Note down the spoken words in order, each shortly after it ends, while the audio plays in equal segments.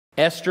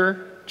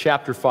Esther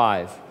chapter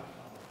 5.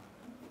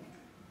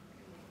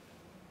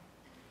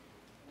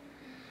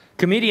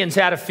 Comedians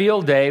had a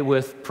field day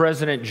with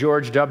President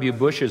George W.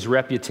 Bush's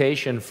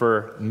reputation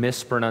for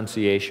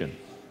mispronunciation.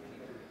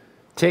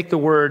 Take the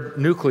word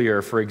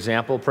nuclear, for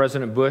example.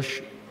 President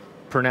Bush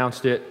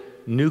pronounced it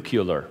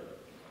nuclear,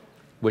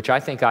 which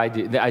I think I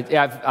did.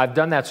 I've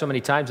done that so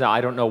many times now,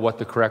 I don't know what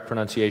the correct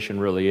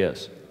pronunciation really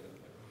is.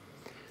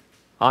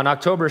 On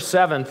October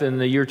 7th in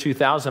the year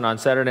 2000 on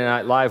Saturday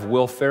Night Live,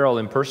 Will Ferrell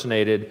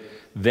impersonated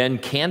then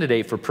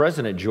candidate for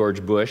President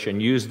George Bush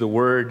and used the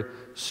word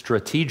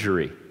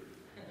strategery.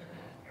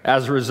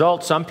 As a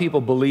result, some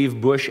people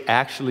believe Bush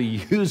actually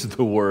used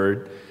the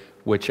word,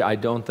 which I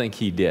don't think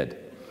he did.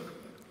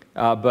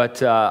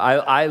 But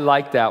I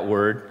like that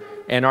word.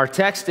 And our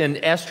text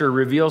in Esther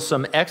reveals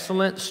some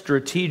excellent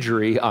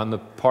strategery on the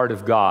part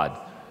of God.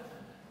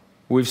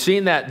 We've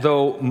seen that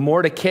though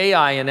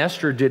Mordecai and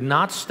Esther did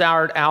not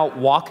start out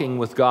walking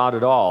with God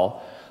at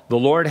all, the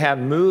Lord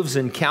had moves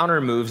and counter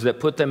moves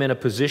that put them in a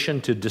position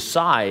to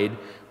decide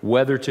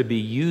whether to be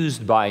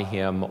used by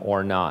him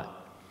or not.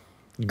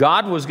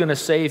 God was going to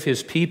save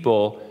his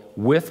people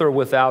with or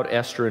without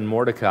Esther and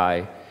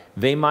Mordecai.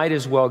 They might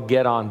as well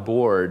get on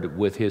board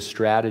with his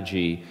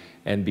strategy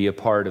and be a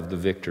part of the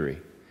victory.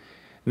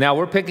 Now,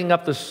 we're picking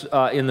up this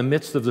in the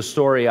midst of the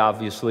story,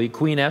 obviously.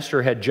 Queen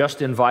Esther had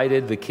just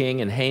invited the king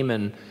and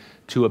Haman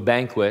to a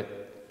banquet.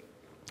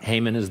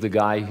 Haman is the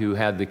guy who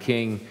had the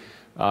king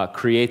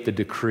create the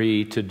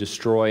decree to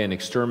destroy and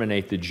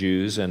exterminate the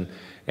Jews. And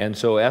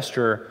so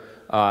Esther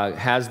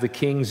has the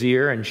king's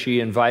ear, and she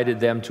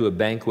invited them to a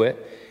banquet.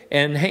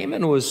 And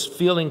Haman was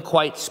feeling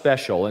quite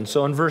special. And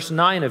so in verse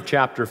 9 of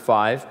chapter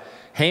 5,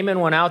 Haman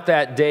went out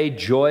that day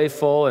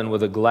joyful and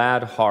with a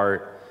glad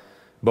heart.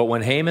 But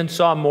when Haman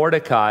saw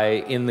Mordecai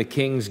in the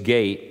king's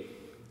gate,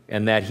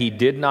 and that he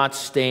did not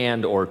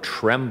stand or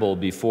tremble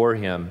before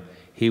him,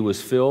 he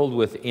was filled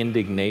with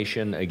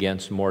indignation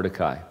against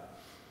Mordecai.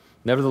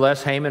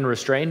 Nevertheless, Haman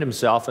restrained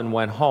himself and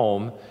went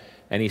home,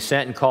 and he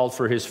sent and called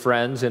for his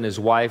friends and his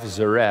wife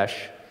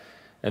Zeresh.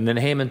 And then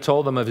Haman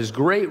told them of his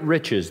great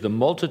riches, the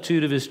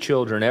multitude of his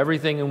children,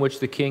 everything in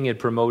which the king had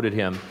promoted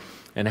him,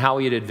 and how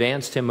he had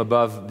advanced him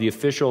above the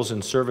officials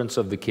and servants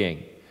of the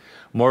king.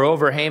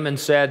 Moreover, Haman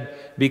said,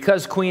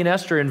 because Queen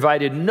Esther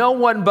invited no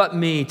one but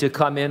me to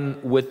come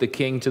in with the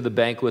king to the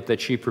banquet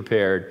that she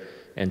prepared,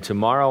 and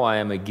tomorrow I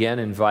am again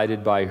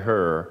invited by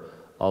her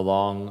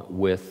along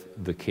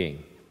with the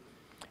king.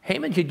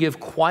 Haman could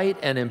give quite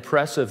an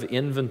impressive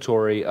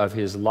inventory of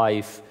his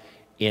life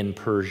in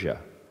Persia.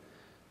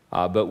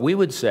 But we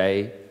would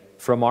say,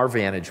 from our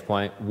vantage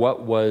point,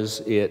 what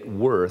was it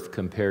worth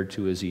compared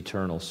to his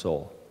eternal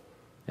soul?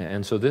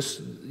 And so this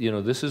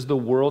is the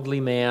worldly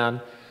man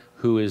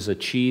who is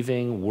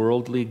achieving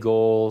worldly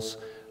goals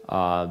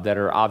that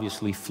are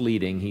obviously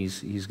fleeting.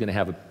 He's going to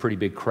have a pretty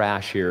big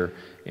crash here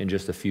in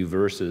just a few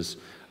verses.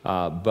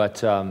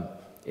 But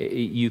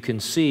you can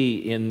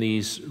see in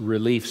these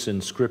reliefs in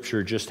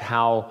Scripture just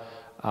how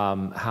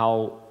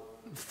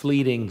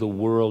fleeting the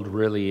world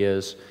really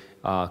is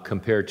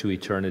compared to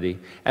eternity.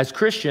 As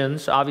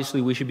Christians,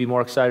 obviously, we should be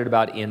more excited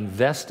about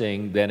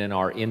investing than in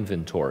our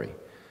inventory.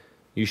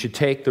 You should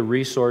take the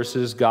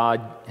resources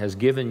God has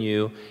given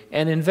you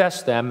and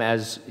invest them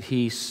as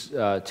He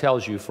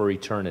tells you for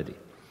eternity.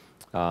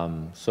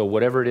 So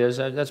whatever it is,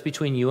 that's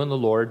between you and the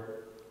Lord.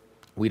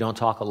 We don't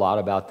talk a lot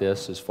about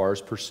this as far as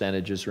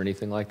percentages or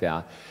anything like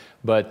that.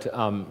 But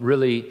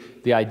really,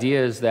 the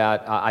idea is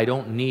that I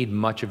don't need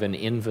much of an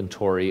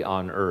inventory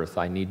on earth.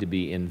 I need to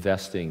be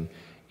investing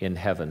in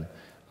heaven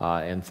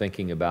and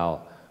thinking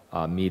about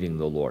meeting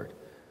the Lord.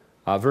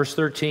 Verse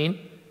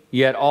 13,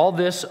 yet all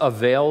this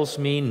avails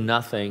me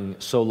nothing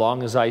so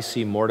long as I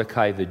see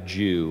Mordecai the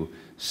Jew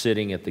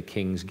sitting at the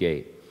king's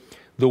gate.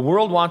 The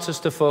world wants us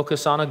to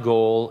focus on a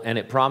goal, and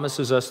it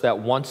promises us that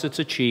once it's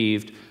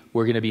achieved,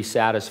 we're going to be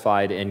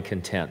satisfied and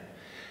content.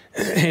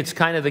 It's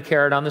kind of the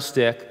carrot on the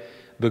stick.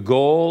 The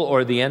goal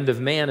or the end of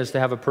man is to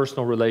have a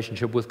personal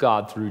relationship with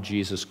God through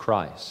Jesus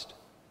Christ.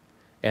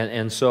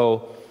 And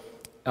so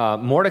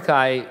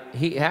Mordecai,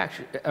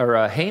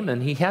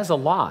 Haman, he has a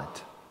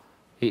lot.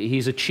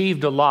 He's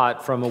achieved a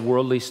lot from a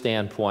worldly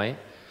standpoint.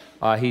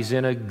 He's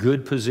in a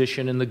good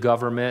position in the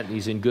government.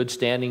 He's in good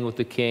standing with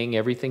the king.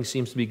 Everything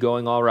seems to be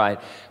going all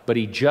right. But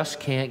he just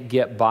can't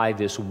get by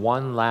this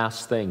one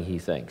last thing, he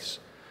thinks.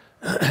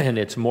 And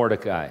it's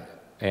Mordecai.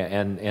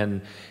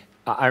 And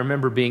I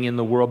remember being in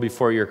the world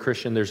before you're a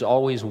Christian, there's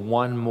always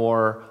one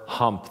more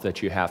hump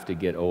that you have to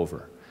get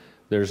over.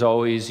 There's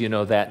always,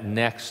 that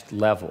next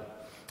level.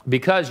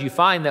 Because you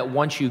find that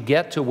once you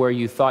get to where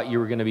you thought you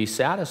were going to be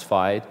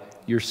satisfied,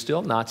 you're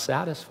still not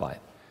satisfied.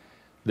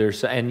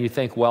 And you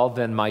think, well,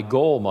 then my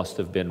goal must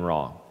have been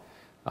wrong.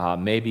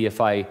 Maybe if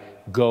I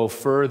go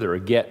further,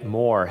 get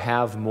more,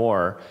 have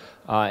more,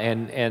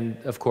 and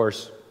of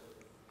course,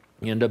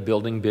 you end up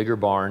building bigger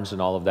barns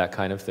and all of that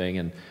kind of thing,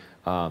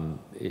 and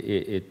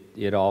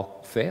it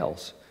all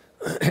fails.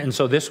 And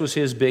so this was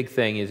his big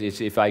thing,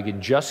 is if I could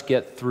just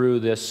get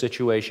through this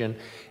situation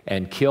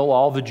and kill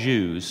all the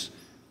Jews,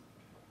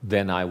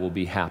 then I will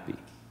be happy.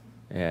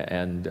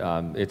 And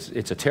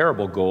it's a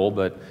terrible goal,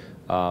 but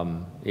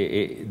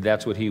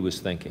that's what he was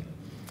thinking.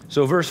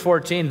 So verse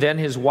 14, then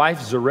his wife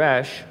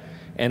Zeresh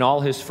and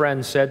all his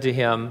friends said to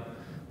him,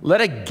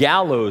 let a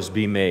gallows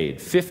be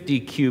made,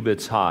 50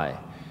 cubits high,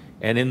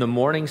 and in the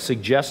morning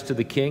suggest to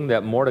the king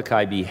that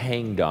Mordecai be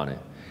hanged on it.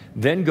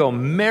 Then go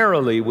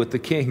merrily with the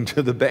king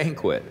to the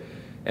banquet.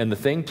 And the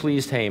thing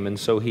pleased Haman,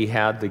 so he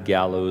had the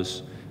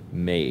gallows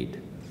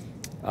made.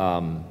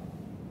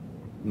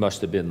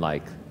 Must have been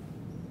like,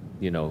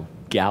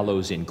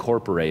 Gallows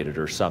Incorporated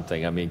or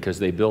something. I mean, because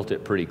they built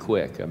it pretty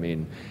quick. I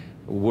mean,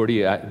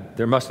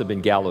 there must have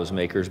been gallows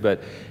makers,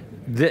 but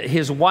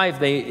his wife,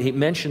 he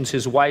mentions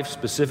his wife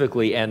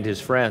specifically and his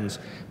friends.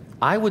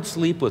 I would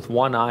sleep with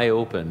one eye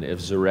open if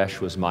Zeresh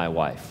was my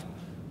wife.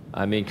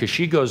 I mean, because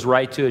she goes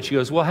right to it. She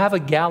goes, well, have a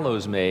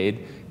gallows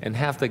made and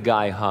have the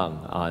guy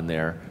hung on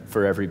there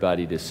for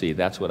everybody to see.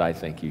 That's what I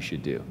think you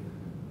should do.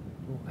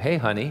 Hey,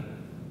 honey,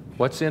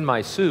 what's in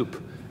my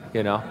soup? I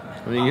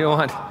mean, you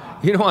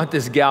don't want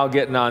this gal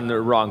getting on the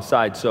wrong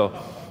side. So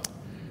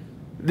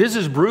this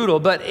is brutal,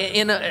 but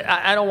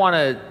I don't want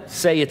to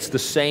say it's the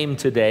same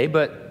today,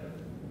 but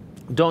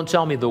don't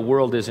tell me the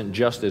world isn't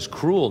just as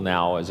cruel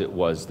now as it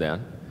was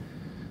then.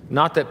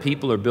 Not that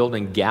people are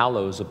building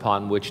gallows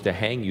upon which to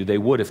hang you. They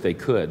would if they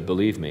could,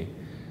 believe me.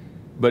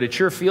 But it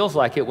sure feels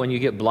like it when you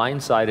get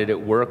blindsided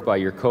at work by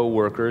your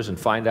coworkers and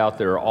find out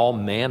there are all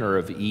manner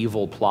of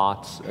evil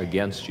plots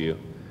against you.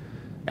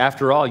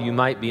 After all, you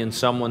might be in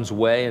someone's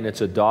way, and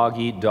it's a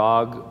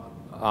dog-eat-dog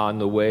on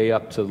the way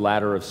up to the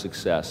ladder of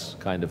success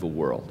kind of a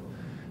world.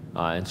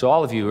 And so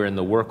all of you who are in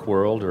the work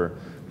world or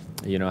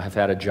have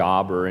had a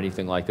job or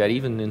anything like that,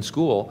 even in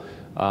school,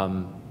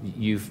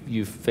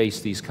 you've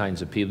faced these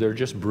kinds of people. They're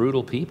just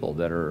brutal people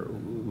that are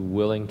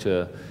willing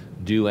to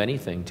do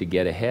anything to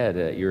get ahead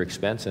at your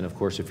expense. And of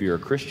course, if you're a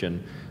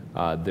Christian,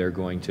 they're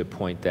going to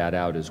point that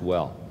out as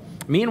well.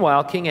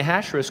 Meanwhile, King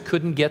Ahasuerus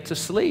couldn't get to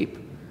sleep.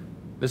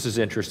 This is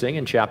interesting.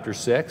 In chapter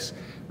 6,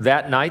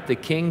 that night the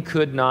king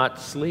could not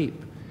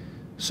sleep.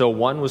 So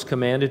one was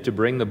commanded to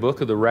bring the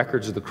book of the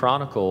records of the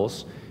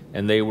Chronicles,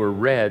 and they were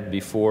read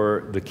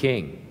before the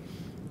king.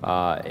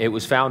 It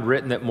was found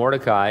written that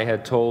Mordecai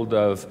had told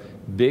of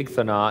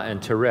Bigthana and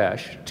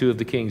Teresh, two of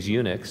the king's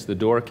eunuchs, the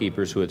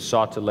doorkeepers who had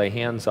sought to lay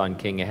hands on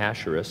King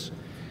Ahasuerus.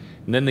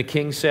 And then the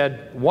king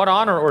said, what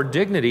honor or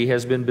dignity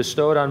has been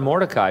bestowed on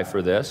Mordecai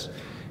for this?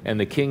 And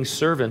the king's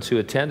servants who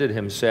attended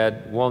him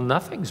said, well,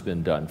 nothing's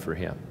been done for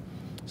him.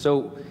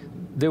 So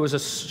there was a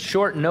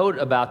short note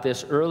about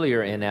this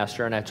earlier in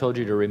Esther, and I told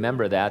you to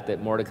remember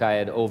that Mordecai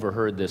had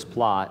overheard this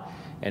plot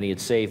and he had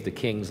saved the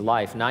king's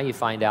life. Now you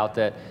find out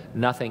that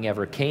nothing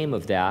ever came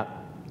of that.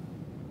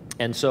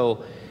 And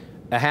so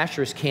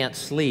Ahasuerus can't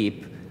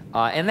sleep,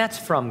 and that's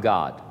from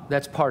God.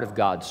 That's part of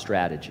God's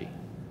strategy.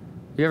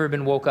 You ever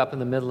been woke up in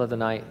the middle of the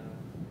night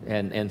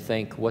and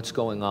think, what's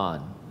going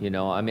on?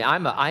 I mean,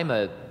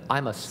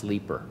 I'm a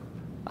sleeper.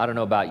 I don't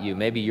know about you.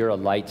 Maybe you're a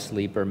light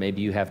sleeper.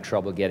 Maybe you have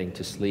trouble getting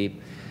to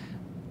sleep.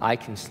 I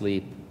can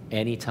sleep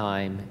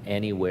anytime,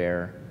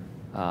 anywhere.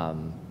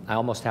 I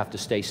almost have to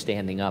stay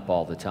standing up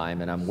all the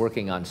time, and I'm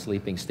working on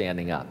sleeping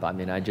standing up. I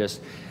mean, I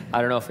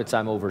don't know if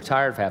I'm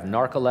overtired, if I have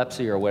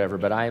narcolepsy or whatever,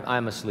 but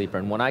I'm a sleeper.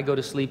 And when I go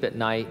to sleep at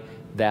night,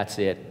 that's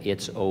it.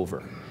 It's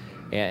over.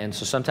 And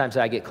so sometimes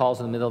I get calls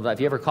in the middle of the night.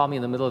 If you ever call me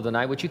in the middle of the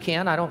night, which you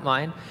can, I don't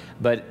mind,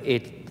 but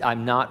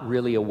I'm not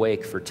really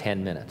awake for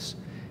 10 minutes.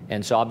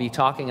 And so I'll be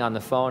talking on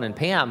the phone, and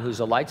Pam, who's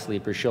a light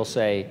sleeper, she'll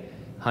say,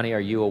 honey, are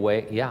you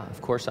awake? Yeah,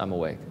 of course I'm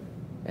awake.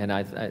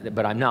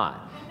 But I'm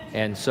not.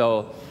 And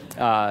so,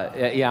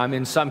 yeah, I'm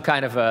in some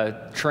kind of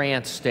a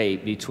trance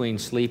state between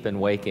sleep and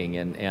waking.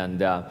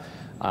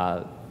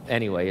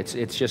 Anyway,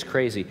 it's just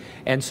crazy.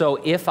 And so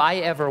if I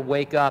ever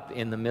wake up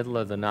in the middle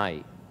of the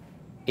night,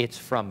 it's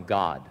from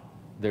God.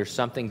 There's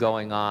something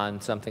going on,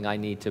 something I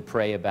need to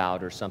pray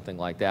about or something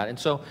like that. And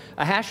so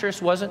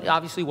Ahasuerus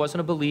obviously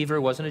wasn't a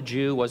believer, wasn't a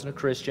Jew, wasn't a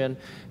Christian,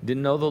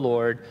 didn't know the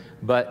Lord,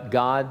 but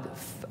God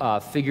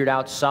figured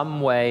out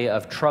some way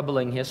of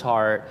troubling his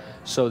heart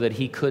so that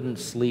he couldn't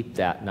sleep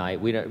that night.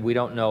 We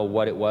don't know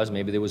what it was.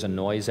 Maybe there was a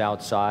noise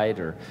outside,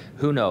 or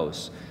who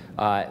knows.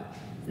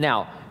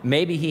 Now,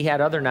 maybe he had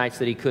other nights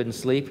that he couldn't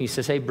sleep. He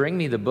says, hey, bring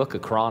me the book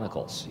of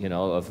Chronicles,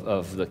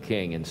 of the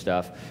king and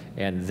stuff,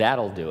 and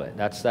that'll do it.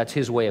 That's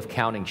his way of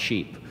counting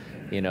sheep.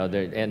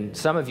 And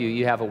some of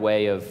you have a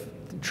way of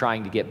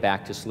trying to get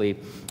back to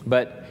sleep.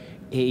 But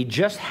he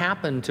just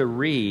happened to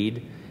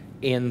read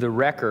in the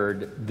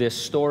record this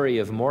story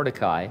of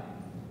Mordecai,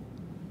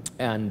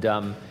 and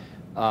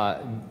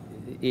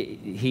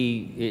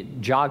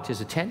it jogged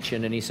his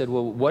attention, and he said,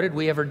 well, what did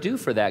we ever do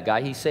for that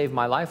guy? He saved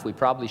my life. We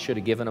probably should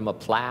have given him a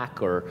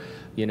plaque or,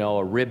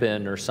 a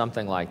ribbon or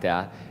something like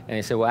that. And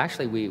he said, well,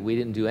 actually, we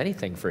didn't do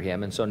anything for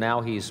him. And so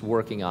now he's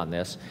working on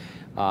this.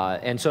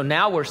 And so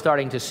now we're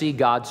starting to see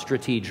God's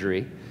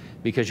strategery,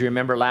 because you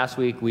remember last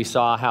week we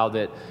saw how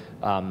that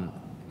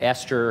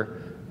Esther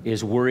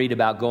is worried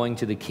about going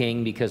to the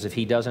king, because if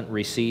he doesn't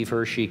receive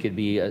her, she could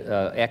be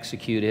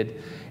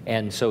executed.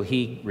 And so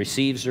he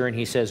receives her, and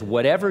he says,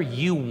 whatever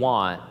you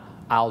want,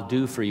 I'll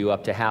do for you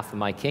up to half of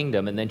my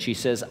kingdom. And then she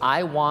says,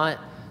 I want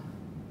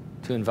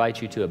to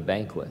invite you to a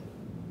banquet,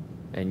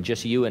 and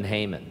just you and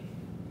Haman.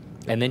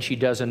 And then she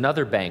does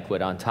another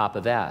banquet on top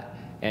of that.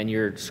 And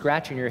you're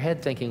scratching your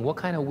head thinking, what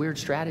kind of weird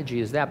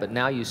strategy is that? But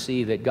now you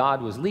see that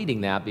God was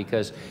leading that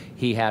because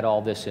he had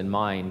all this in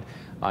mind.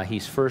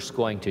 He's first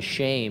going to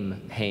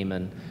shame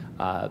Haman,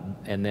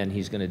 and then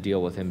he's going to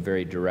deal with him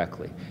very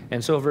directly.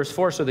 And so verse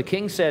 4, so the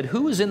king said,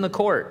 who is in the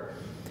court?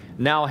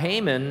 Now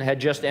Haman had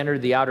just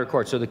entered the outer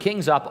court. So the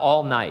king's up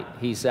all night.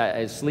 He's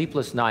a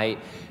sleepless night,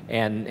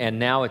 and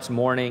now it's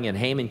morning, and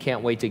Haman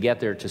can't wait to get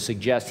there to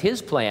suggest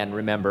his plan,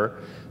 remember,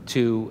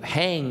 to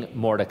hang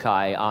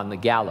Mordecai on the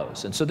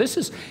gallows. And so this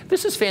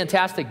is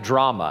fantastic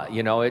drama.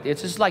 You know,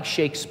 it's just like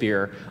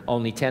Shakespeare,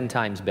 only 10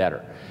 times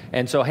better.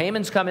 And so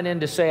Haman's coming in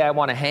to say, I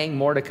want to hang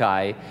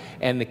Mordecai,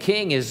 and the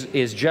king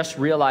is just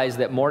realized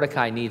that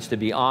Mordecai needs to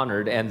be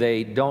honored, and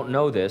they don't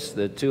know this.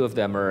 The two of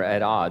them are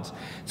at odds.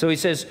 So he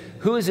says,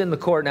 who is in the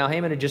court? Now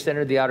Haman had just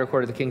entered the outer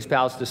court of the king's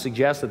palace to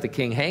suggest that the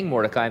king hang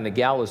Mordecai on the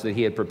gallows that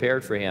he had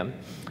prepared for him.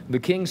 The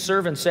king's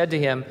servant said to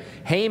him,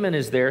 Haman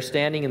is there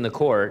standing in the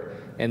court.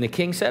 And the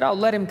king said, oh,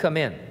 let him come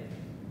in.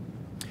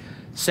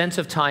 Sense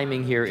of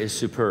timing here is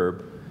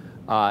superb.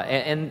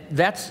 And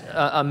that's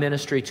a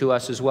ministry to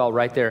us as well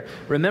right there.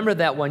 Remember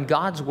that when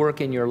God's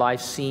work in your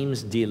life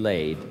seems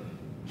delayed,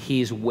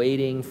 he's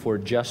waiting for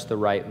just the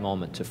right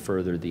moment to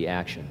further the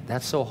action.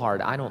 That's so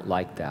hard. I don't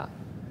like that.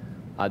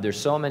 There's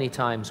so many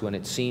times when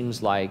it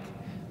seems like,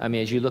 I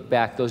mean, as you look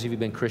back, those of you who've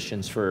been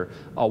Christians for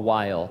a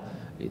while,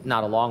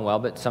 not a long while,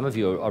 but some of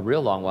you a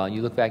real long while,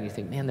 you look back and you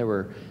think, man,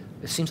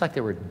 it seems like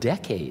there were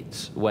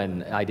decades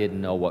when I didn't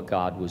know what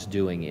God was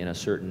doing in a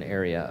certain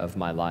area of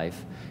my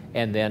life.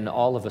 And then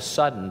all of a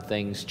sudden,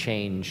 things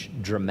change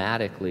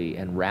dramatically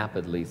and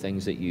rapidly,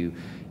 things that you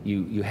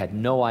had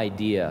no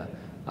idea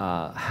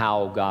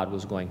how God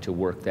was going to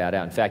work that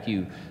out. In fact,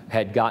 you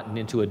had gotten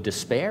into a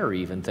despair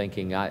even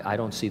thinking, I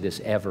don't see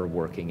this ever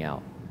working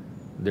out.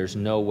 There's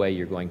no way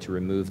you're going to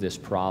remove this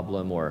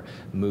problem or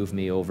move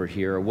me over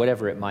here or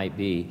whatever it might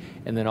be.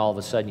 And then all of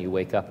a sudden you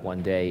wake up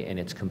one day and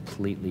it's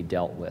completely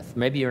dealt with.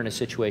 Maybe you're in a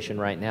situation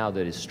right now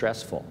that is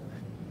stressful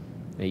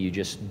and you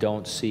just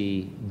don't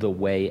see the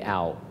way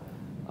out.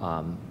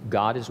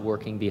 God is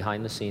working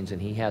behind the scenes,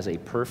 and he has a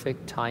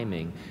perfect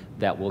timing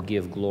that will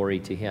give glory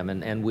to him.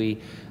 And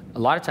a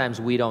lot of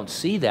times we don't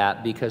see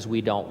that because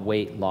we don't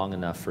wait long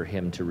enough for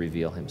him to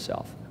reveal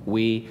himself.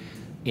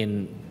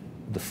 In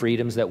the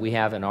freedoms that we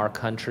have in our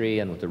country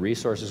and with the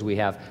resources we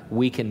have,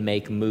 we can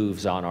make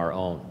moves on our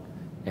own.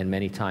 And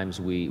many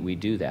times we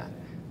do that.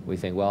 We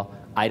think, well,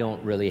 I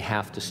don't really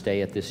have to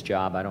stay at this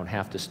job. I don't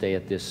have to stay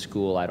at this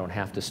school. I don't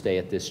have to stay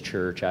at this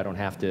church. I don't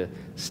have to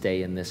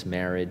stay in this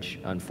marriage.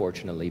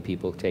 Unfortunately,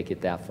 people take it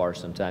that far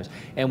sometimes.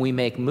 And we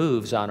make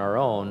moves on our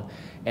own,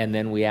 and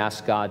then we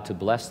ask God to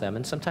bless them.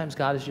 And sometimes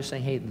God is just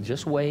saying, hey,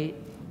 just wait.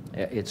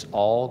 It's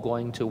all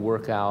going to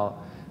work out,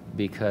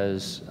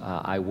 because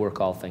I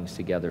work all things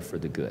together for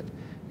the good.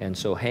 And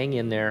so hang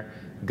in there.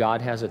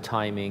 God has a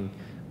timing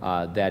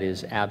that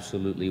is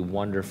absolutely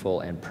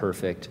wonderful and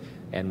perfect.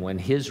 And when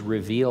his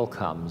reveal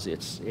comes,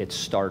 it's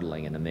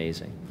startling and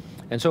amazing.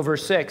 And so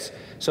verse 6,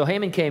 so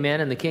Haman came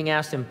in, and the king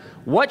asked him,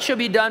 what shall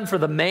be done for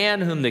the man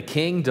whom the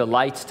king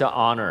delights to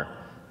honor?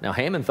 Now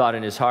Haman thought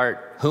in his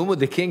heart, whom would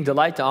the king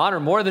delight to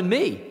honor more than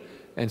me?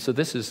 And so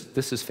this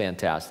is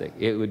fantastic.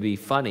 It would be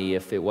funny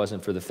if it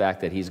wasn't for the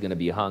fact that he's going to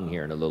be hung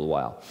here in a little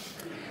while.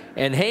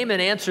 And Haman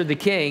answered the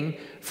king,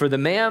 for the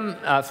man,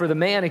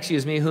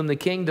 whom the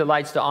king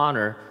delights to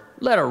honor,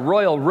 let a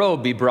royal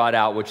robe be brought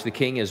out which the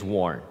king has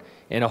worn,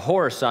 and a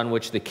horse on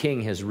which the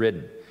king has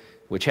ridden,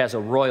 which has a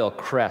royal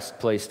crest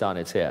placed on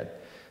its head.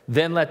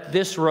 Then let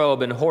this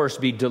robe and horse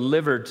be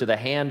delivered to the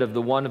hand of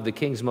one of the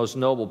king's most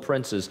noble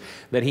princes,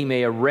 that he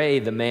may array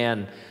the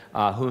man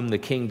whom the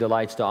king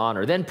delights to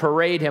honor. Then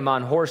parade him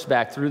on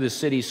horseback through the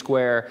city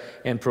square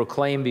and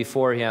proclaim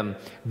before him,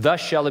 thus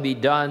shall it be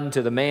done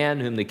to the man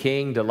whom the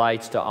king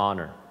delights to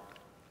honor.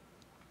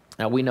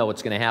 Now we know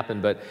what's going to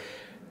happen, but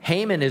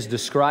Haman is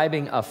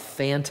describing a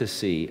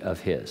fantasy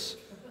of his.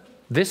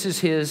 This is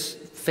his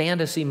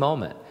fantasy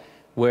moment,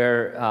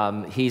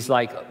 where he's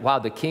like, wow,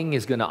 the king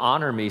is going to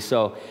honor me,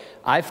 so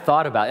I've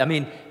thought about it. I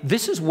mean,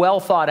 this is well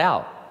thought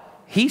out.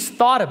 He's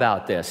thought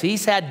about this.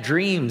 He's had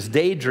dreams,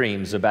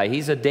 daydreams about it.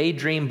 He's a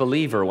daydream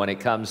believer when it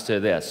comes to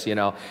this, you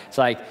know. It's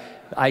like,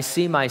 I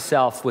see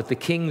myself with the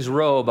king's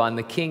robe on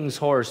the king's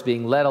horse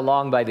being led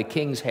along by the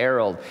king's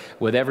herald,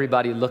 with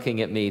everybody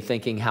looking at me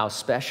thinking how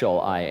special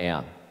I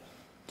am.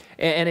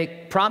 And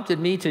it prompted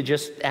me to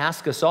just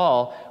ask us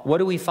all, what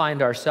do we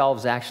find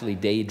ourselves actually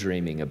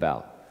daydreaming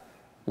about?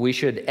 We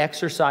should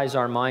exercise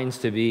our minds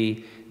to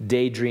be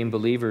daydream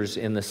believers,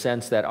 in the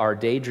sense that our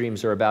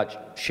daydreams are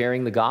about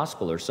sharing the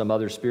gospel or some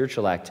other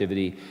spiritual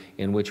activity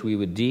in which we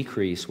would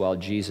decrease while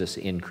Jesus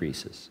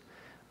increases.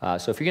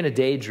 So if you're going to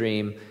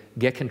daydream,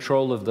 get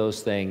control of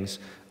those things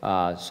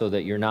so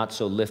that you're not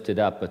so lifted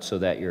up, but so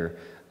that you're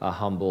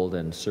humbled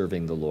and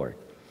serving the Lord.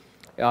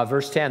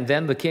 Verse 10,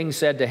 then the king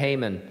said to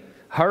Haman,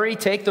 Hurry,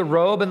 take the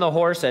robe and the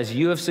horse as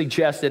you have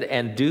suggested,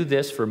 and do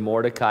this for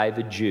Mordecai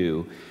the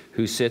Jew,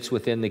 who sits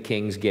within the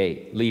king's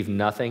gate. Leave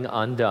nothing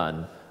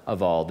undone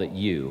of all that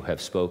you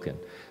have spoken.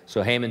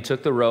 So Haman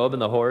took the robe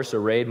and the horse,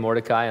 arrayed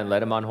Mordecai, and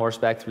led him on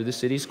horseback through the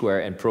city square,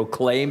 and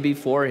proclaimed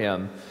before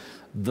him,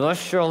 thus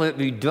shall it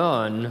be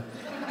done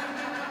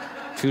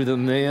to the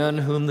man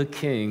whom the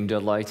king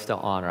delights to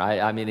honor.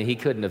 I mean, he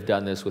couldn't have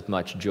done this with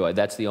much joy.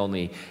 That's the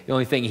only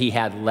thing he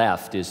had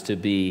left, is to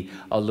be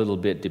a little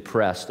bit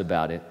depressed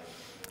about it.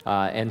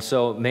 And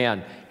so,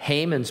 man,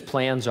 Haman's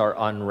plans are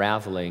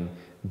unraveling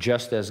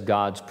just as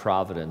God's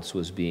providence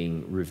was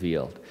being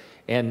revealed.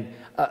 And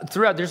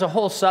throughout, there's a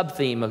whole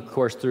sub-theme, of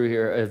course, through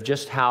here of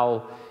just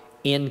how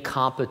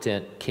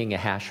incompetent King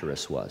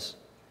Ahasuerus was.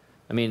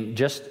 I mean,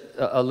 just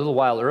a little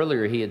while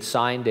earlier, he had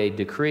signed a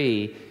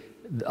decree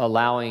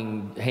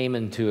allowing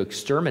Haman to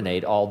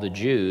exterminate all the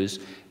Jews,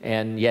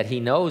 and yet he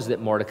knows that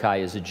Mordecai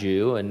is a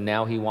Jew, and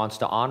now he wants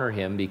to honor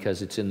him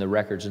because it's in the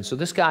records. And so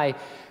this guy,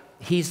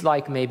 he's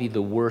like maybe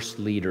the worst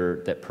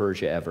leader that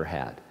Persia ever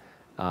had.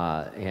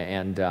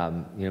 You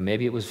know,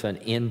 maybe it was an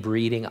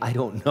inbreeding, I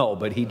don't know,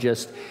 but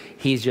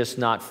he's just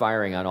not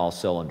firing on all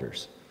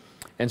cylinders.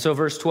 And so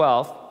verse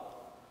 12,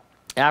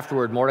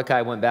 afterward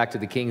Mordecai went back to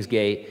the king's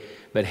gate,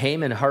 but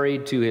Haman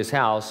hurried to his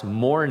house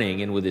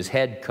mourning and with his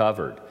head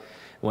covered.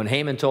 When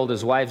Haman told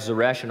his wife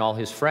Zeresh and all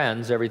his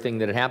friends everything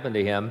that had happened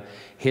to him,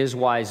 his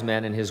wise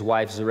men and his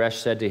wife Zeresh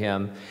said to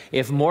him,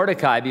 if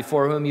Mordecai,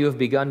 before whom you have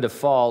begun to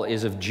fall,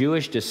 is of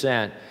Jewish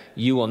descent,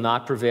 you will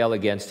not prevail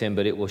against him,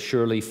 but it will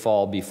surely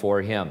fall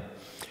before him.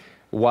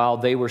 While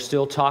they were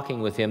still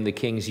talking with him, the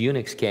king's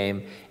eunuchs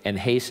came and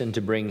hastened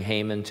to bring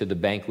Haman to the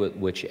banquet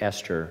which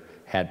Esther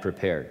had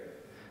prepared.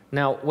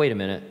 Now, wait a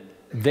minute.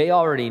 They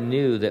already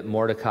knew that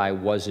Mordecai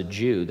was a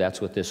Jew.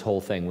 That's what this whole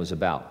thing was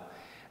about.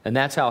 And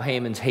that's how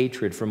Haman's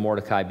hatred for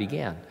Mordecai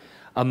began.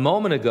 A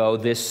moment ago,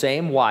 this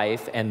same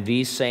wife and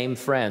these same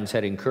friends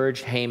had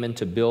encouraged Haman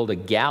to build a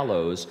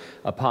gallows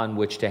upon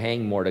which to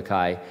hang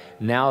Mordecai.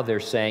 Now they're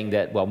saying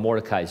that, well,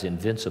 Mordecai's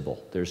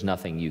invincible. There's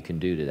nothing you can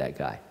do to that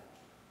guy.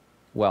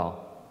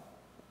 Well,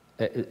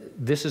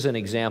 this is an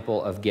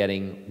example of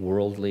getting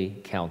worldly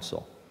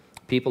counsel.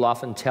 People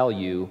often tell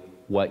you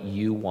what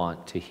you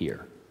want to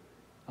hear.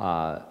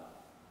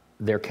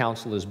 Their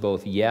counsel is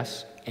both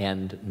yes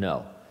and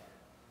no.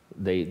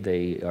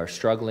 They are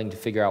struggling to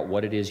figure out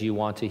what it is you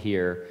want to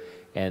hear,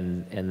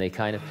 and they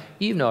kind of,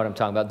 you know what I'm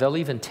talking about. They'll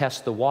even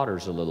test the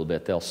waters a little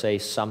bit. They'll say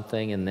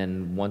something, and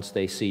then once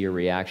they see your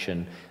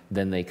reaction,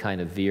 then they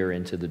kind of veer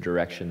into the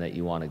direction that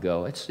you want to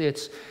go.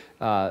 It's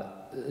a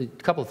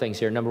couple of things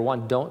here. Number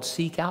one, don't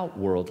seek out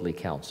worldly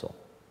counsel.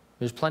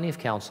 There's plenty of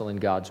counsel in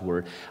God's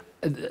Word.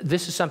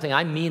 This is something,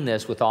 I mean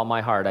this with all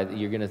my heart.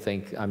 You're going to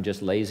think I'm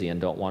just lazy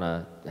and don't want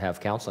to have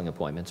counseling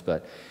appointments,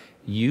 but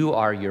you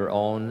are your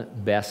own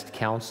best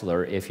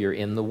counselor if you're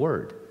in the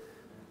Word.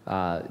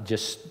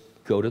 Just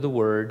go to the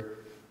Word.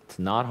 It's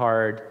not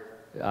hard.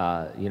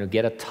 You know,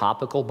 get a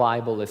topical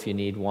Bible if you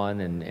need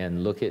one,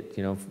 and look at,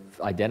 you know,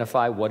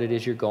 identify what it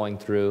is you're going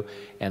through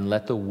and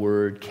let the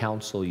Word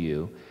counsel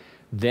you.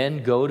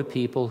 Then go to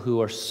people who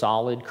are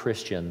solid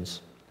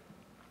Christians,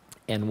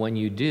 and when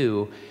you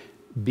do,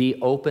 be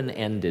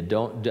open-ended.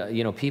 Don't,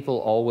 you know, people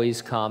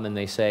always come and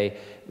they say,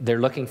 they're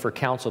looking for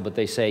counsel, but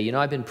they say, you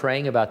know, I've been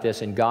praying about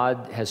this and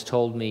God has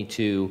told me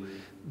to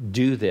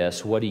do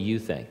this. What do you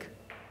think?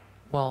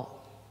 Well,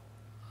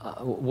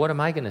 what am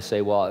I going to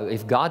say? Well,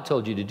 if God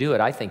told you to do it,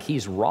 I think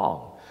he's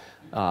wrong.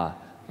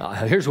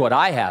 Here's what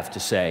I have to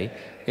say.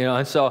 You know,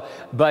 and so,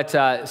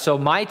 so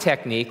my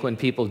technique when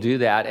people do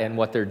that and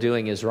what they're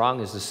doing is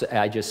wrong is to say,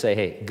 I just say,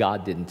 hey,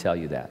 God didn't tell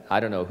you that. I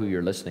don't know who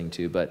you're listening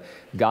to, but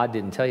God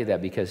didn't tell you that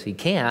because he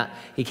can't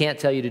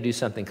tell you to do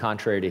something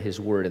contrary to his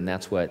word, and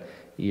that's what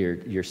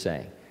you're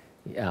saying.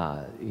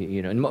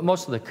 You know, and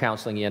most of the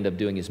counseling you end up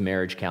doing is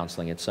marriage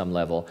counseling at some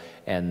level,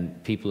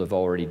 and people have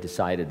already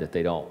decided that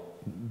they don't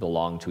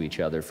belong to each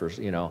other for,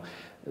 you know,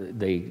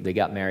 they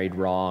got married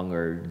wrong,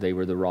 or they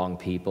were the wrong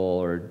people,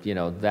 or, you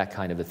know, that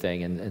kind of a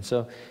thing. And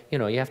so, you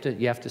know, you have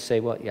to say,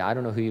 well, yeah, I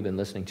don't know who you've been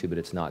listening to, but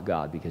it's not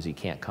God, because he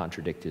can't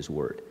contradict his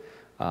word.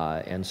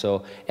 And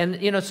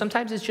you know,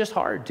 sometimes it's just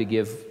hard to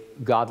give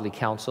godly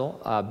counsel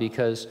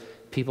because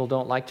people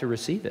don't like to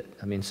receive it.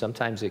 I mean,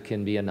 sometimes it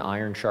can be an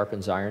iron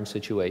sharpens iron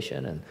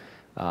situation,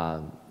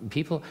 and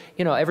people,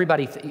 you know,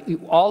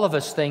 all of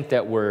us think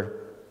that we're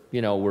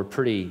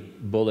pretty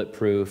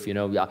bulletproof. You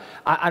know,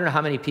 I don't know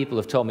how many people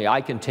have told me,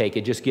 I can take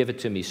it, just give it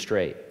to me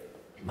straight.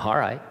 All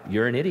right,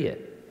 you're an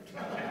idiot.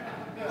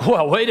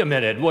 Well, wait a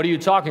minute, what are you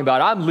talking about?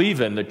 I'm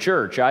leaving the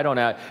church. I don't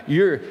have,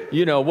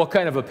 you know, what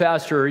kind of a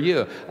pastor are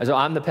you? So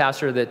I'm the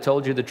pastor that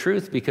told you the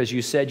truth because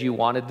you said you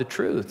wanted the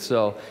truth.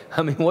 So,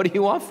 I mean, what do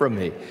you want from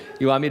me?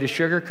 You want me to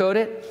sugarcoat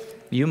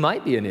it? You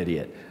might be an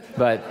idiot,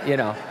 but, you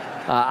know.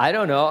 I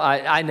don't know.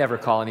 I never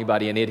call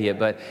anybody an idiot,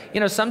 but, you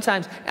know,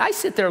 sometimes I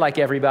sit there like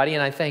everybody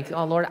and I think,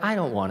 oh, Lord, I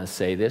don't want to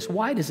say this.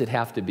 Why does it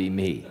have to be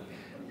me?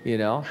 You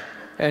know?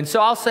 And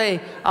so I'll say,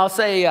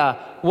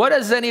 what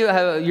does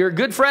your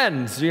good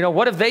friends, you know,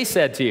 what have they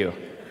said to you?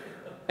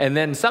 And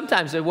then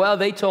sometimes, well,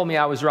 they told me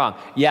I was wrong.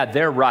 Yeah,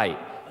 they're right.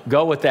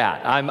 Go with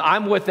that.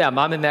 I'm with them.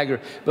 I'm in that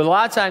group. But a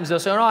lot of times they'll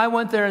say, no, I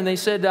went there and they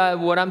said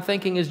what I'm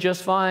thinking is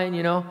just fine,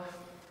 you know.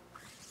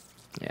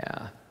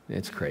 Yeah,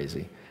 it's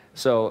crazy.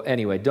 So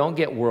anyway, don't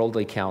get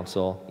worldly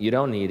counsel. You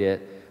don't need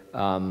it.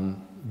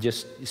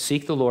 Just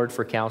seek the Lord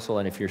for counsel,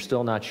 and if you're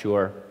still not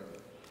sure,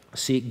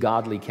 seek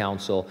godly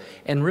counsel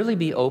and really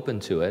be open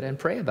to it and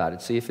pray about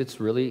it. See if it's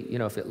really, you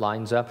know, if it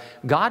lines up.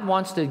 God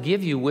wants to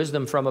give you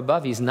wisdom from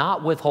above. He's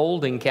not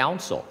withholding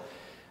counsel.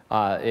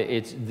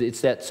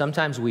 It's that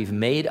sometimes we've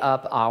made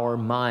up our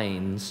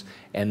minds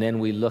and then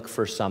we look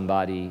for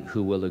somebody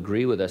who will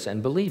agree with us.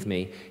 And believe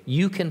me,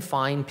 you can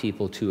find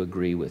people to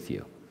agree with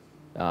you.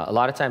 A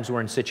lot of times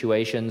we're in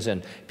situations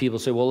and people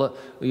say, well,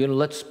 you know,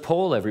 let's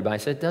poll everybody. I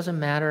said, it doesn't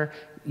matter.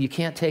 You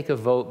can't take a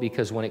vote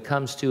because when it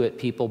comes to it,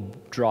 people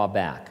draw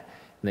back.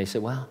 And they say,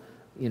 well,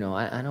 you know,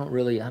 I don't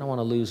want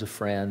to lose a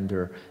friend,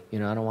 or, you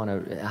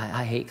know,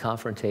 I hate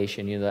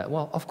confrontation. You know that.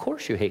 Well, of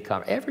course you hate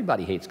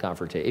everybody hates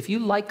confrontation. If you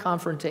like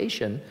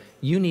confrontation,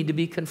 you need to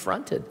be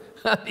confronted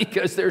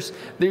because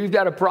you've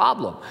got a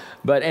problem.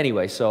 But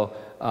anyway, so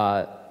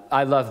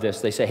I love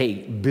this. They say, hey,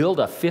 build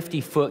a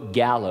 50-foot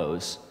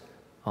gallows.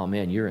 Oh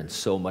man, you're in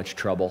so much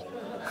trouble.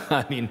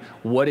 I mean,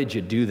 what did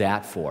you do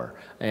that for?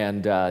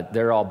 And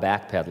they're all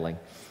backpedaling.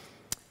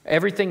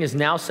 Everything is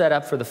now set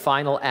up for the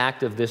final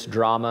act of this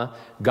drama.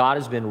 God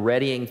has been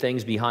readying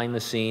things behind the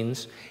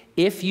scenes.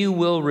 If you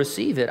will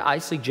receive it, I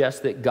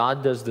suggest that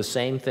God does the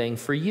same thing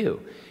for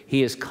you.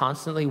 He is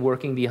constantly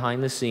working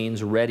behind the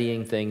scenes,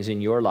 readying things in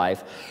your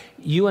life.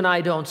 You and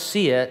I don't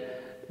see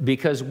it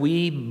because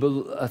we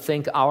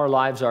think our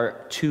lives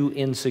are too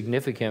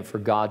insignificant for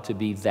God to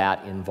be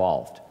that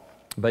involved.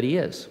 But He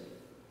is.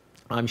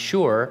 I'm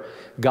sure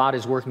God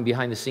is working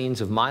behind the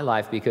scenes of my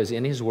life because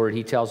in His Word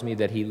He tells me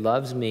that He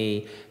loves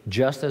me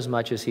just as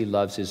much as He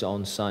loves His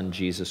own Son,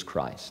 Jesus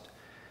Christ.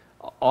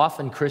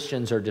 Often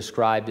Christians are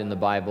described in the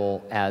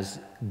Bible as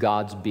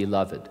God's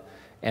beloved,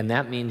 and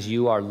that means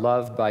you are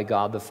loved by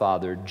God the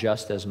Father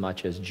just as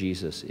much as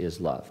Jesus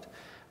is loved.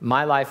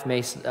 My life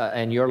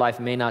and your life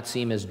may not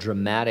seem as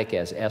dramatic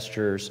as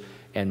Esther's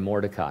and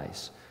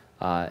Mordecai's,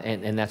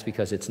 and that's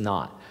because it's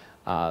not.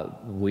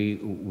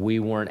 We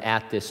weren't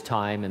at this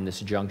time and this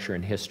juncture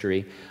in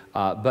history,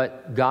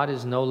 but God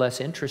is no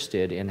less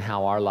interested in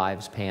how our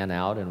lives pan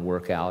out and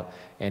work out,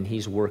 and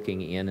He's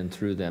working in and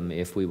through them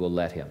if we will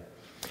let Him.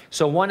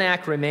 So one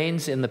act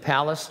remains in the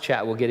palace.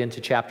 We'll get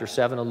into chapter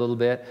 7 a little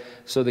bit.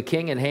 So the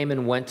king and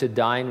Haman went to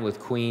dine with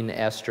Queen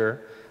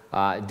Esther.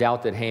 I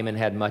doubt that Haman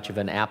had much of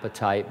an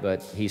appetite,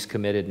 but he's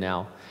committed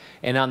now.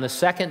 And on the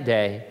second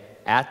day,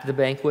 at the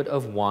banquet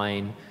of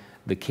wine,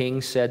 the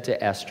king said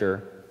to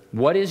Esther,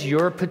 "What is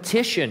your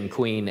petition,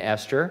 Queen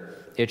Esther?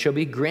 It shall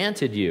be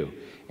granted you.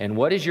 And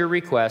what is your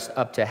request?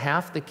 Up to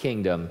half the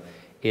kingdom,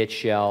 it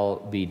shall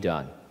be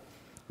done."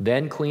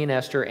 Then Queen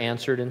Esther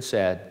answered and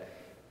said,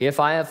 "If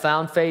I have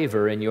found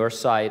favor in your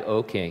sight,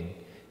 O king,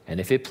 and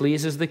if it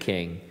pleases the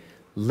king,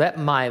 let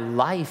my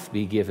life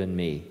be given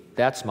me."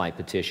 That's my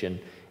petition.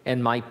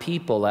 "And my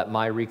people at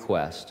my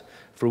request.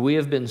 For we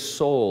have been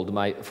sold,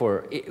 my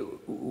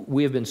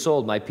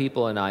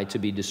people and I, to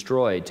be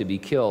destroyed, to be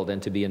killed, and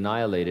to be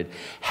annihilated.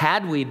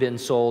 Had we been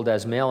sold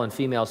as male and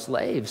female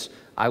slaves,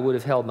 I would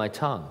have held my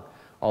tongue,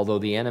 although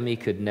the enemy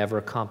could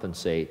never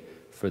compensate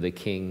for the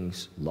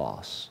king's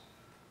loss."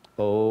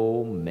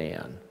 Oh,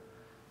 man.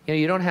 You know,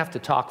 you don't have to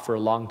talk for a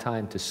long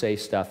time to say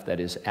stuff that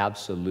is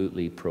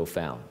absolutely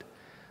profound.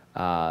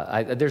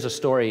 There's a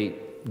story,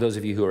 those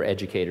of you who are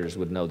educators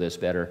would know this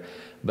better,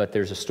 but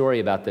there's a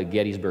story about the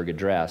Gettysburg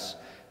Address.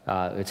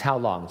 It's how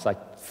long? It's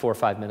like 4 or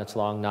 5 minutes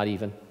long, not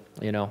even,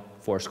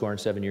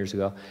 7 years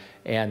ago.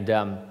 And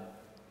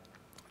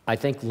I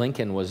think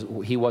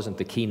Lincoln he wasn't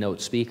the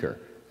keynote speaker.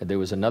 There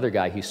was another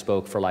guy who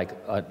spoke for like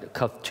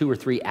 2 or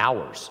 3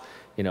 hours,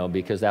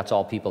 because that's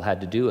all people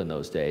had to do in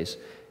those days.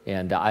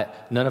 And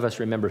none of us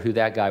remember who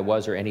that guy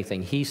was or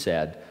anything he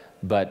said,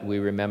 but we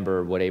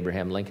remember what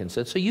Abraham Lincoln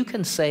said. So you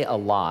can say a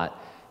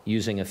lot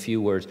using a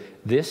few words.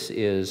 This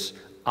is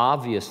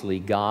obviously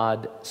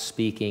God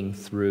speaking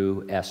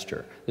through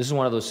Esther. This is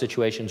one of those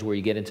situations where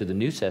you get into the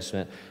New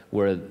Testament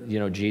where,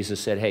 Jesus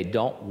said, hey,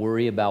 don't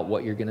worry about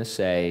what you're going to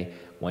say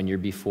when you're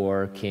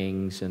before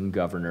kings and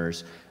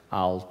governors.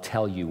 I'll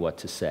tell you what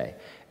to say.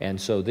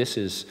 And so this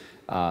is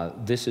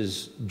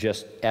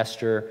just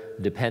Esther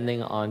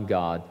depending on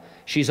God.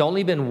 She's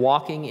only been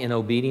walking in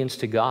obedience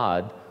to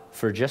God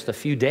for just a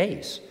few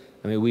days.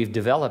 I mean, we've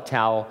developed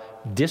how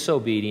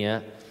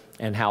disobedient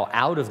and how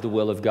out of the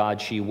will of God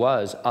she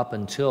was up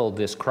until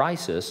this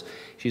crisis.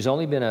 She's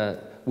only been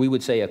we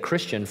would say a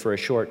Christian for a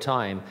short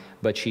time,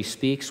 but she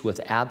speaks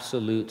with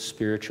absolute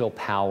spiritual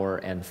power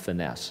and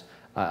finesse.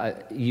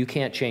 You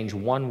can't change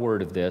one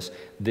word of this.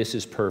 This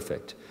is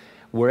perfect.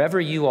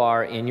 Wherever you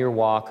are in your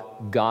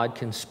walk, God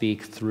can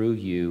speak through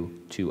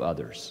you to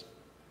others.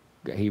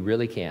 He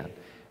really can.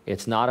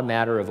 It's not a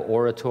matter of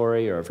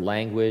oratory or of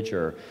language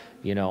or,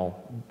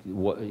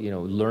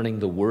 learning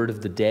the word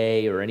of the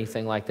day or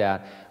anything like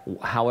that.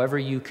 However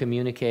you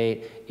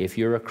communicate, if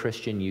you're a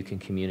Christian, you can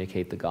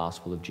communicate the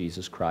gospel of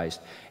Jesus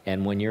Christ.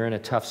 And when you're in a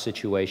tough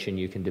situation,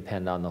 you can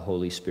depend on the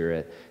Holy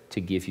Spirit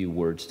to give you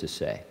words to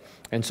say.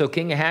 And so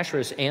King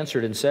Ahasuerus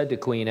answered and said to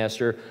Queen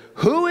Esther,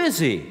 "Who is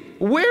he?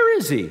 Where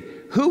is he?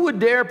 Who would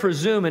dare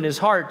presume in his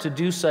heart to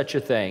do such a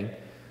thing?"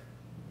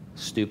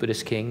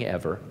 Stupidest king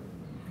ever.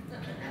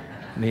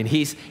 I mean,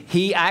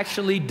 he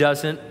actually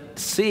doesn't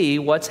see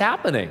what's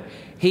happening.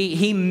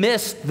 He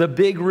missed the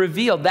big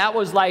reveal. That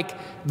was like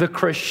the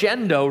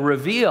crescendo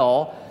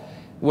reveal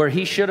where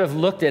he should have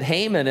looked at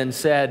Haman and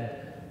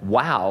said,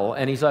 "Wow."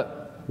 And he's like,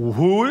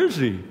 "Who is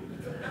he?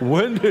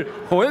 When did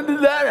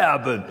that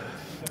happen?"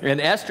 And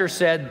Esther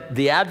said,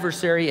 "The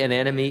adversary and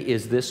enemy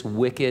is this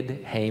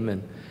wicked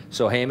Haman."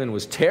 So Haman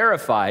was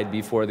terrified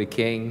before the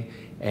king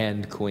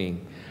and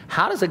queen.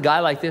 How does a guy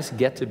like this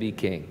get to be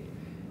king?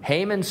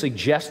 Haman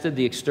suggested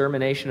the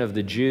extermination of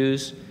the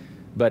Jews,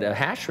 but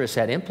Ahasuerus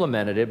had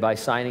implemented it by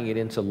signing it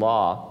into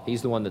law.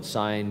 He's the one that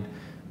signed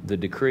the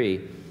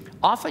decree.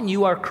 Often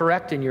you are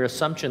correct in your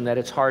assumption that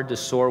it's hard to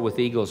soar with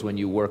eagles when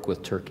you work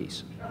with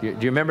turkeys. Do you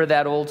remember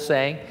that old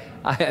saying?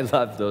 I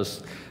love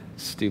those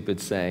stupid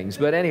sayings.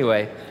 But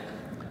anyway,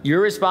 your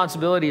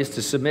responsibility is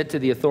to submit to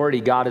the authority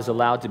God has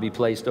allowed to be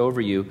placed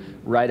over you,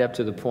 right up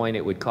to the point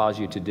it would cause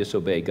you to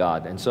disobey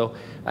God. And so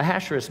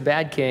Ahasuerus,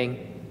 bad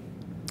king,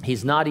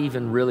 he's not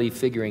even really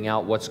figuring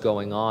out what's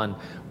going on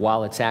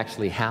while it's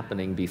actually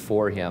happening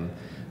before him.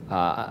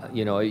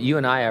 You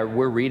and I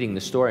we're reading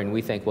the story and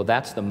we think, well,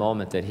 that's the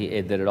moment that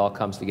it all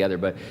comes together.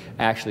 But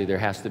actually, there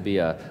has to be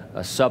a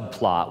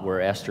subplot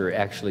where Esther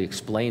actually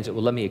explains it.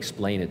 Well, let me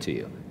explain it to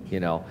you.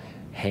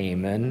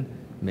 Haman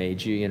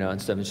made you,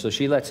 and stuff. And so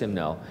she lets him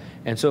know.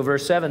 And so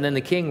verse 7, then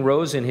the king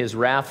rose in his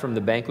wrath from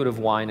the banquet of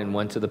wine and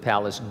went to the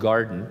palace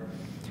garden.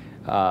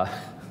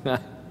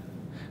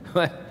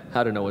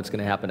 I don't know what's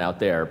going to happen out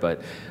there,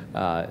 but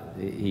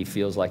he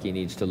feels like he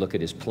needs to look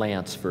at his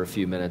plants for a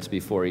few minutes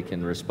before he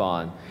can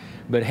respond.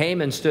 But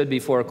Haman stood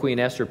before Queen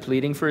Esther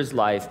pleading for his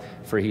life,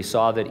 for he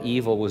saw that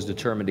evil was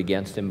determined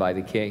against him by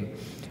the king.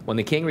 When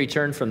the king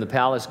returned from the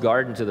palace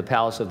garden to the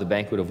palace of the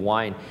banquet of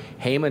wine,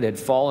 Haman had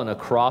fallen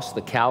across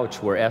the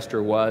couch where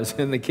Esther was,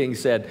 and the king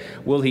said,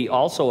 "Will he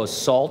also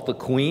assault the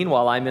queen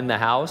while I'm in the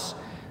house?"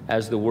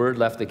 As the word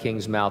left the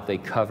king's mouth, they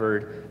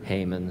covered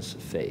Haman's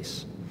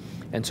face.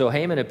 And so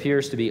Haman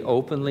appears to be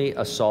openly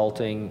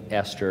assaulting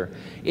Esther.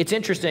 It's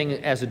interesting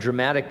as a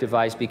dramatic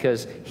device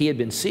because he had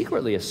been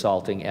secretly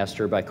assaulting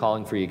Esther by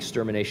calling for the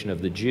extermination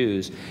of the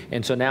Jews.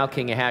 And so now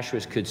King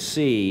Ahasuerus could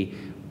see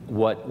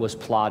what was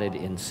plotted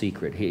in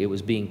secret. It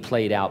was being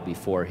played out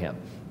before him.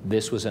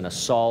 This was an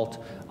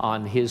assault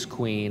on his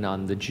queen,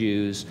 on the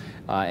Jews,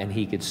 and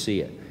he could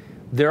see it.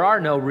 There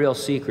are no real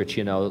secrets,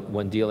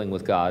 when dealing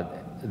with God.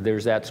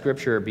 There's that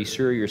scripture, "Be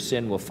sure your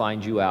sin will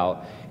find you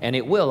out," and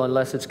it will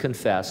unless it's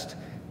confessed.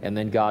 And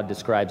then God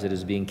describes it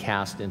as being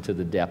cast into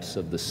the depths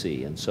of the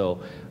sea. And so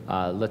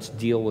let's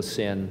deal with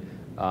sin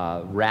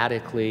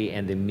radically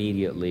and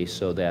immediately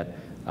so that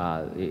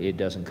it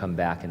doesn't come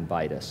back and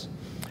bite us.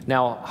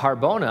 Now,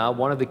 Harbona,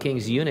 one of the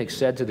king's eunuchs,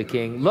 said to the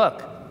king,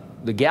 "Look,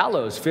 the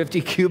gallows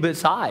 50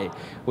 cubits high,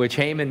 which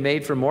Haman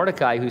made for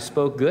Mordecai, who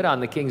spoke good on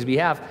the king's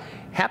behalf,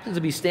 happens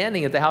to be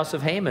standing at the house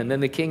of Haman." Then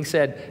the king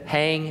said,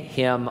 "Hang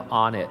him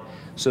on it."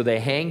 So they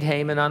hanged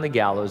Haman on the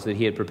gallows that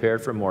he had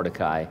prepared for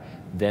Mordecai.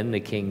 Then the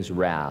king's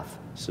wrath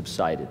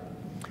subsided.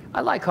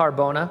 I like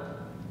Harbona.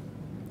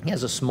 He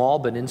has a small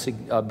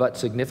but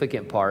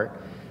significant part,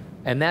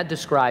 and that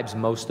describes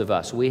most of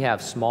us. We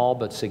have small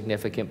but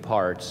significant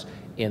parts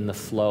in the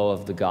flow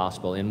of the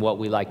gospel, in what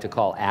we like to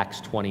call Acts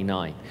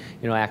 29.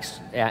 Acts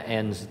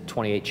ends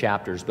 28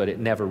 chapters, but it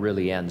never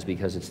really ends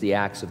because it's the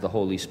acts of the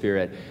Holy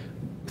Spirit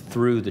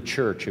through the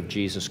church of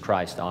Jesus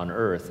Christ on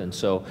earth. And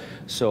so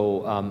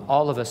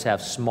all of us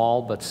have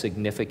small but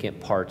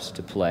significant parts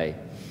to play.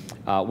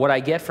 What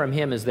I get from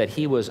him is that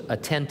he was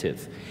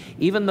attentive.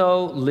 Even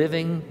though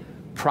living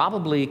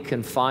probably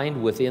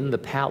confined within the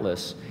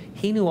palace,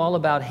 he knew all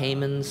about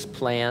Haman's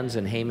plans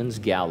and Haman's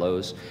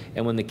gallows,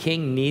 and when the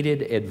king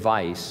needed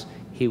advice,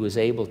 he was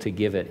able to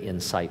give it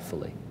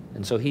insightfully.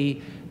 And so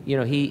he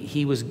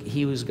was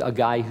a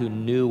guy who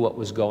knew what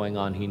was going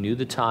on. He knew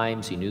the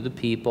times, he knew the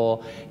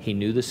people, he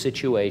knew the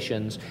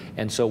situations.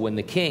 And so when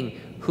the king,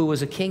 who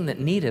was a king that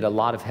needed a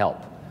lot of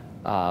help,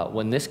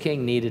 when this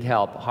king needed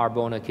help,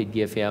 Harbona could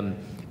give him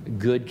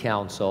good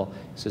counsel.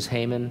 He says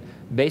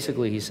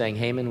basically he's saying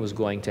Haman was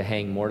going to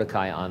hang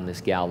Mordecai on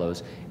this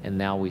gallows, and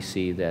now we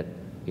see that,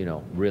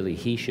 really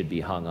he should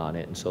be hung on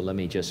it. And so let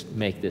me just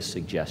make this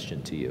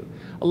suggestion to you.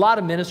 A lot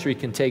of ministry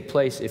can take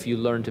place if you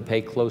learn to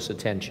pay close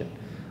attention.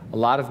 A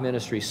lot of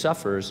ministry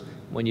suffers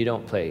when you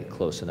don't pay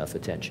close enough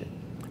attention.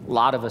 A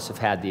lot of us have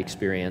had the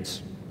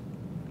experience,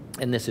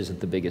 and this isn't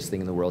the biggest thing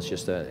in the world, it's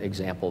just an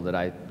example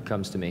that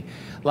comes to me.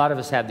 A lot of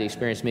us have the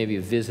experience maybe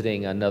of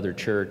visiting another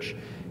church,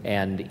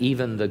 and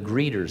even the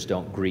greeters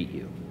don't greet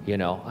you,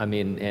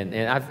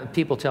 and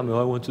people tell me,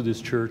 "Oh, I went to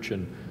this church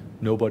and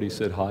nobody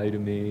said hi to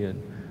me,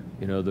 and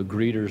the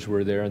greeters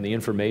were there, and the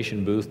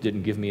information booth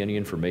didn't give me any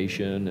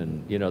information,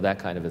 and that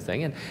kind of a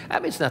thing. And I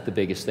mean, it's not the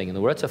biggest thing in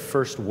the world. It's a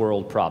first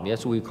world problem.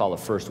 That's what we call a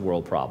first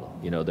world problem,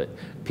 that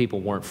people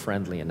weren't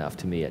friendly enough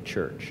to me at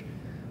church.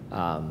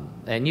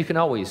 And you can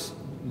always,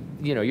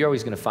 you're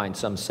always going to find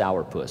some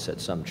sourpuss at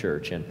some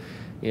church, and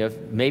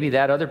maybe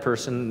that other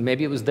person,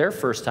 maybe it was their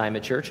first time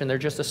at church and they're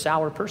just a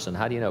sour person.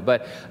 How do you know?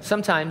 But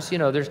sometimes,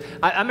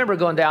 I remember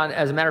going down,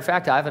 as a matter of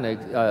fact, I have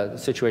a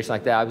situation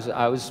like that.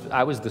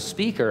 I was the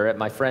speaker at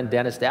my friend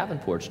Dennis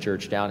Davenport's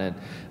church down in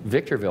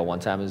Victorville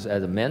one time as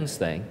a men's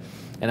thing.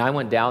 And I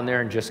went down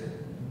there and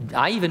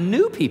I even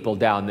knew people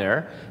down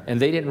there, and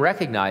they didn't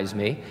recognize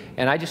me.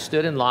 And I just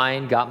stood in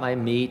line, got my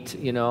meat,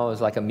 it was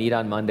like a meat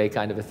on Monday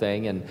kind of a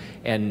thing.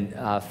 And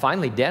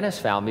finally Dennis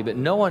found me, but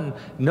no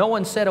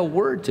one said a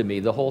word to me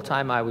the whole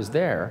time I was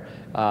there.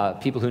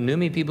 People who knew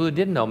me, people who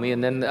didn't know me,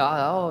 and then,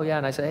 oh yeah,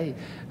 and I say, hey.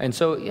 And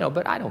so,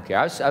 but I don't care.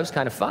 I was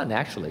kind of fun,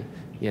 actually.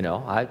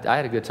 I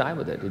had a good time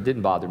with it. It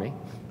didn't bother me.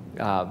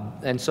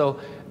 And so,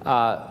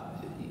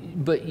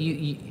 but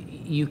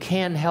you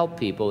can help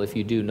people if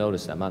you do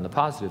notice them. On the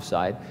positive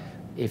side,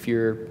 if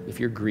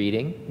you're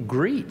greeting,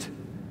 greet.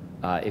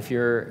 If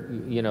you're,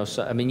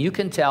 I mean, you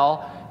can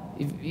tell,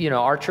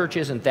 our church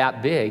isn't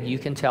that big. You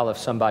can tell if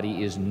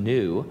somebody is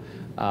new,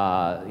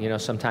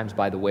 sometimes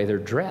by the way they're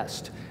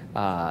dressed,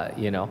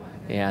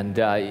 and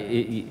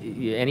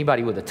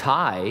anybody with a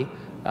tie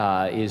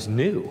is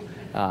new,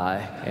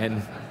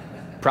 and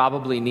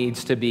probably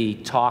needs to be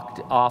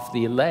talked off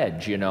the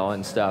ledge,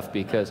 and stuff,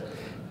 because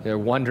they're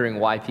wondering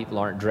why people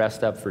aren't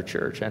dressed up for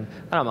church. And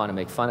I don't want to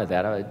make fun of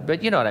that,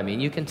 but you know what I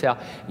mean. You can tell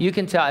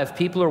if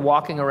people are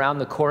walking around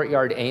the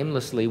courtyard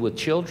aimlessly with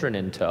children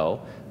in tow,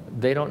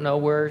 they don't know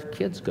where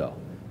kids go.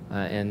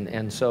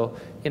 And so,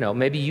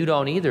 maybe you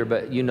don't either,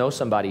 but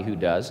somebody who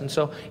does. And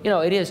so,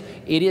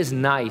 it is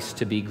nice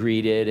to be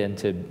greeted and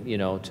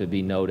to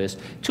be noticed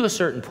to a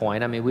certain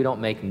point. I mean, we don't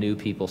make new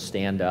people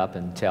stand up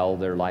and tell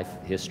their life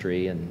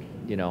history and,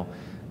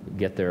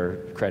 get their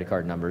credit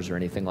card numbers or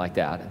anything like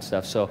that and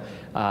stuff. So,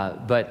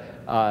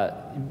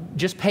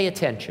 just pay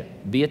attention.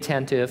 Be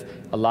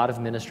attentive. A lot of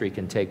ministry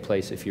can take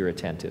place if you're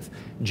attentive.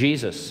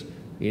 Jesus,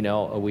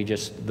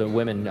 the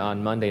women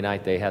on Monday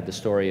night, they had the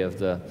story of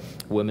the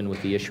woman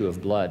with the issue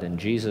of blood. And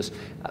Jesus,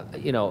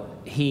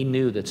 he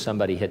knew that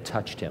somebody had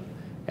touched him,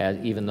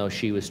 even though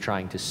she was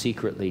trying to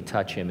secretly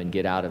touch him and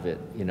get out of it,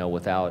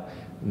 without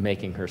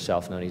making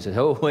herself known. He said,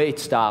 oh, wait,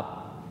 stop.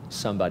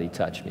 Somebody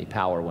touched me.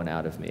 Power went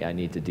out of me. I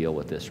need to deal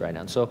with this right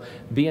now. And so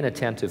be an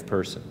attentive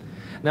person.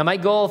 Now, my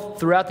goal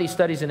throughout these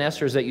studies in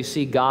Esther is that you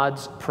see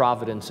God's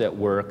providence at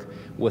work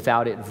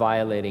without it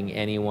violating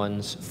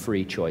anyone's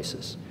free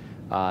choices.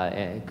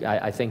 And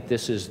I think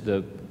this is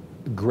the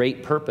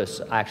great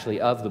purpose,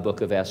 actually, of the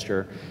book of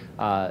Esther.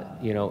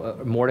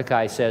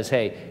 Mordecai says,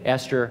 hey,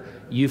 Esther,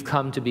 you've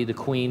come to be the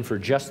queen for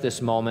just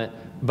this moment,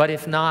 but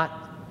if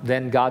not,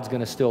 then God's going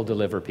to still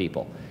deliver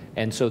people.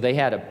 And so they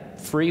had a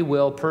free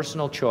will,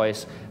 personal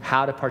choice,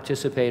 how to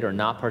participate or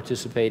not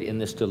participate in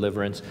this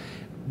deliverance.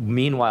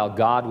 Meanwhile,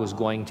 God was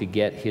going to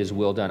get his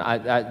will done.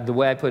 The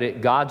way I put it,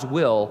 God's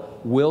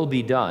will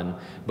be done,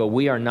 but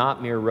we are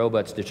not mere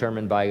robots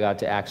determined by God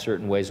to act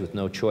certain ways with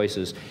no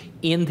choices.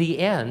 In the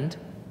end,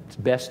 it's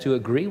best to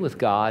agree with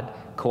God,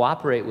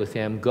 cooperate with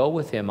him, go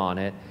with him on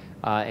it,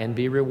 and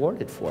be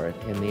rewarded for it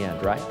in the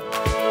end,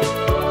 right?